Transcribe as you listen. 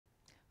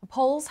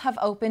Polls have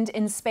opened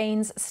in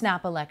Spain's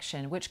snap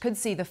election, which could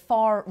see the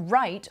far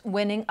right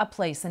winning a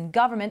place in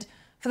government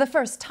for the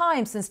first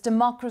time since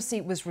democracy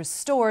was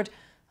restored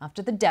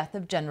after the death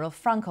of General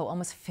Franco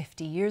almost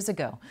 50 years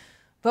ago.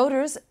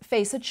 Voters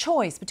face a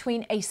choice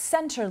between a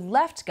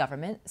centre-left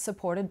government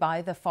supported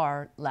by the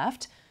far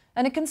left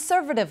and a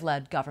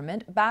conservative-led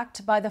government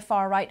backed by the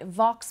far-right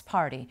Vox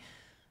party.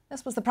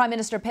 This was the Prime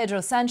Minister Pedro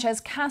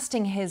Sanchez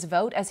casting his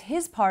vote as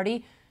his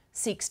party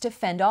seeks to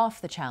fend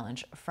off the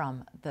challenge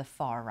from the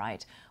far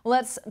right.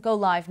 Let's go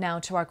live now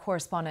to our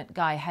correspondent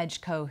Guy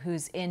Hedgecoe,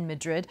 who's in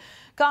Madrid.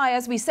 Guy,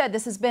 as we said,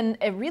 this has been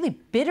a really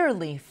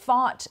bitterly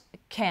fought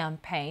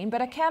campaign,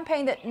 but a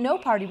campaign that no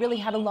party really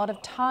had a lot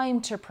of time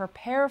to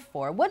prepare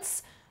for.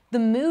 What's the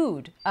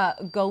mood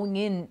going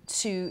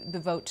into the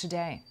vote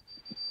today?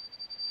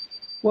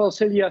 Well,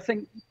 Celia, I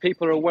think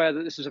people are aware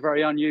that this is a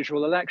very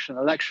unusual election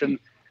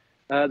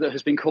that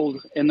has been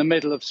called in the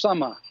middle of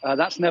summer.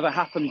 That's never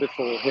happened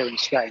before here in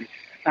Spain.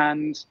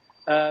 And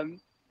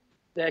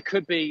there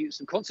could be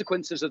some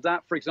consequences of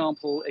that. For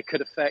example, it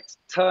could affect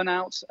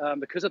turnout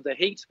because of the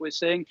heat we're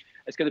seeing.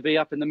 It's going to be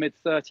up in the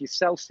mid-30s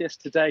Celsius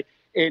today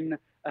in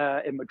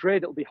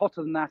Madrid. It'll be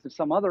hotter than that in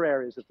some other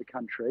areas of the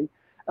country.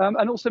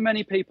 And also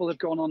many people have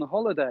gone on a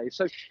holiday.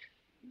 So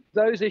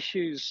those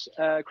issues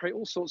create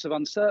all sorts of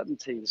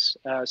uncertainties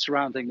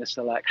surrounding this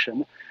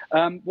election.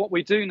 What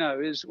we do know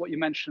is what you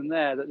mentioned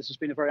there, that this has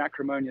been a very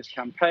acrimonious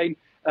campaign.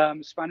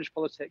 Spanish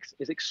politics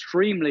is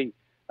extremely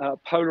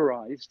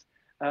polarized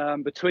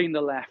between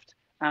the left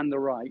and the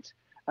right.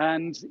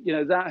 And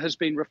that has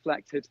been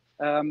reflected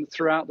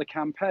throughout the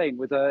campaign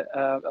with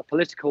a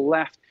political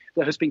left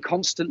that has been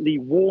constantly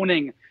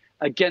warning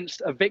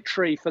against a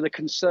victory for the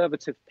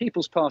Conservative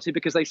People's Party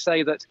because they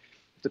say that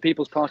if the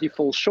People's Party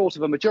falls short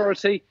of a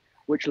majority,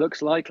 which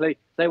looks likely,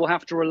 they will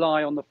have to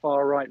rely on the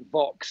far-right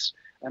Vox,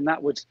 and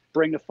that would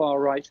bring the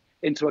far-right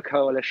into a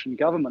coalition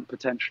government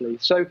potentially.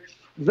 So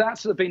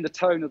that's been the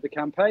tone of the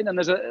campaign, and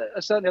there's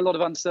certainly a lot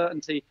of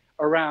uncertainty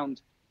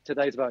around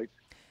today's vote.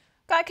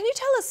 Guy, can you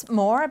tell us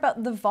more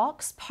about the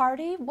Vox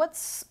party?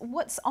 What's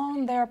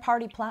on their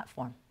party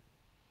platform?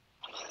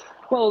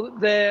 Well,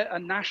 they're a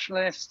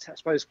nationalist, I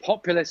suppose,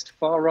 populist,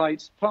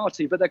 far-right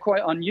party, but they're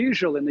quite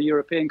unusual in the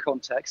European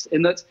context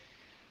in that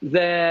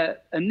their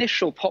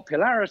initial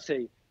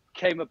popularity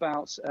came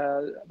about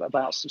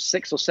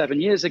 6 or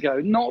 7 years ago,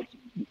 not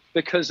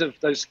because of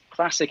those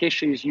classic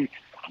issues you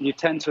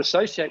tend to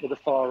associate with the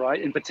far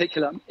right, in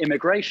particular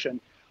immigration,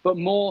 but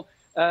more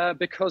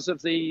because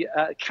of the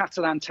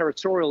Catalan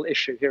territorial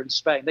issue here in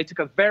Spain. They took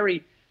a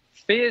very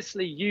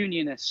fiercely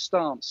unionist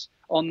stance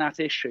on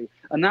that issue,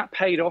 and that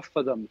paid off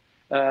for them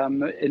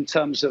in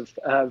terms of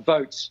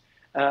votes.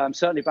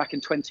 Certainly back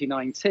in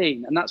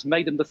 2019, and that's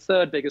made them the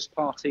third biggest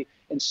party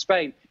in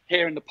Spain,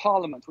 here in the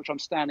parliament, which I'm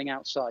standing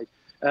outside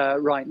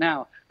right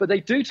now. But they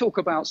do talk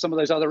about some of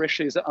those other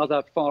issues that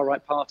other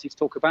far-right parties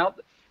talk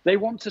about. They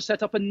want to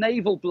set up a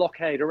naval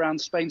blockade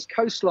around Spain's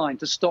coastline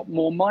to stop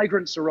more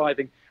migrants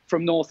arriving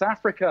from North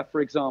Africa,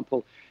 for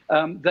example.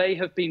 They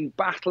have been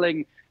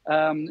battling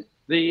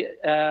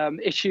the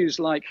issues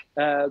like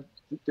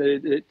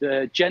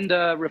the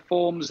gender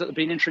reforms that have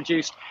been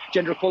introduced,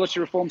 gender equality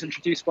reforms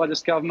introduced by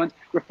this government,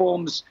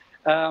 reforms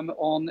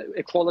on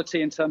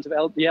equality in terms of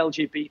the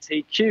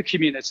LGBTQ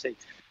community.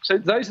 So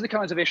those are the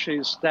kinds of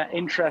issues that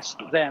interest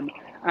them.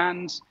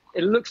 And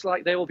it looks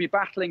like they will be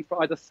battling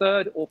for either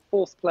third or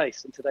fourth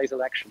place in today's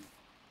election.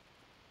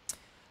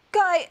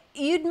 Guy,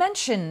 you'd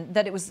mentioned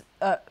that it was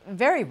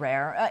very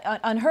rare,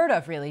 unheard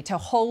of really, to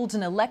hold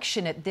an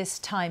election at this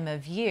time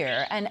of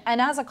year. And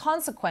as a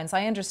consequence,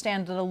 I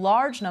understand that a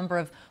large number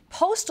of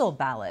postal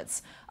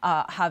ballots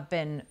have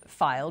been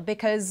filed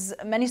because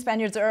many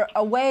Spaniards are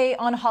away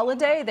on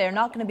holiday. They're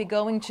not going to be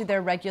going to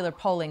their regular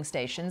polling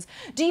stations.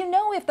 Do you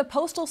know if the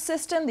postal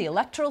system, the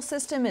electoral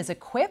system, is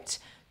equipped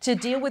to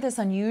deal with this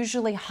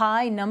unusually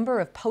high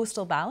number of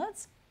postal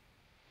ballots?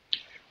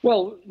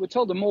 Well, we're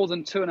told that more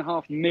than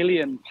 2.5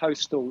 million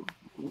postal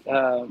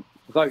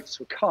votes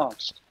were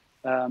cast,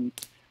 and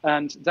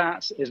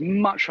that is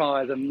much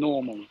higher than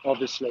normal,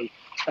 obviously.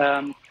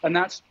 And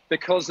that's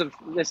because of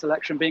this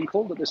election being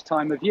called at this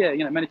time of year.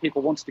 Many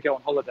people wanted to go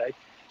on holiday,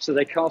 so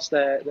they cast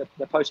their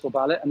postal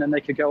ballot, and then they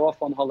could go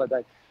off on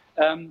holiday.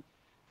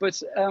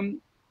 But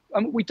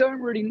we don't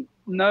really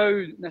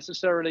know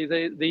necessarily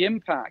the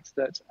impact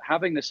that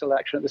having this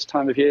election at this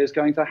time of year is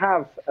going to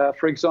have.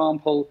 For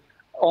example,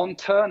 on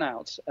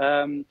turnout,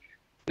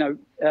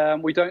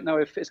 we don't know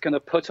if it's going to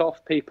put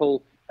off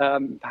people,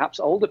 perhaps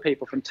older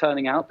people, from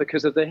turning out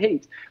because of the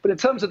heat. But in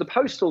terms of the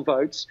postal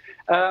votes,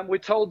 we're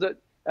told that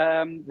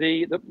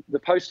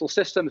the postal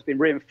system has been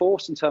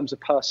reinforced in terms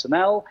of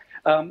personnel.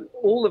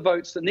 All the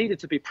votes that needed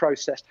to be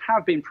processed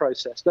have been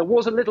processed. There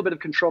was a little bit of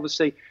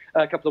controversy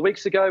a couple of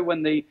weeks ago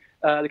when the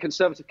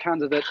Conservative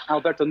candidate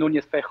Alberto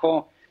Núñez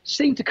Feijóo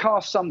seemed to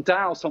cast some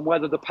doubt on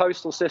whether the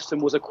postal system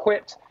was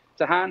equipped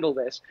to handle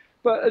this.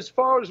 But as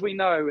far as we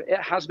know,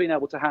 it has been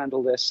able to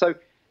handle this. So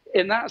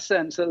in that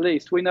sense, at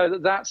least, we know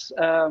that that's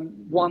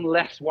one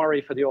less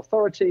worry for the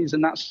authorities,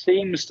 and that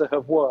seems to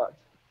have worked.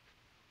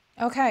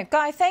 Okay,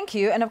 Guy, thank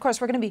you. And of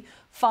course, we're going to be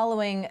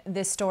following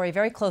this story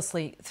very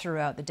closely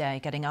throughout the day,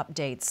 getting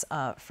updates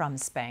from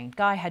Spain.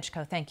 Guy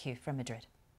Hedgecoe, thank you from Madrid.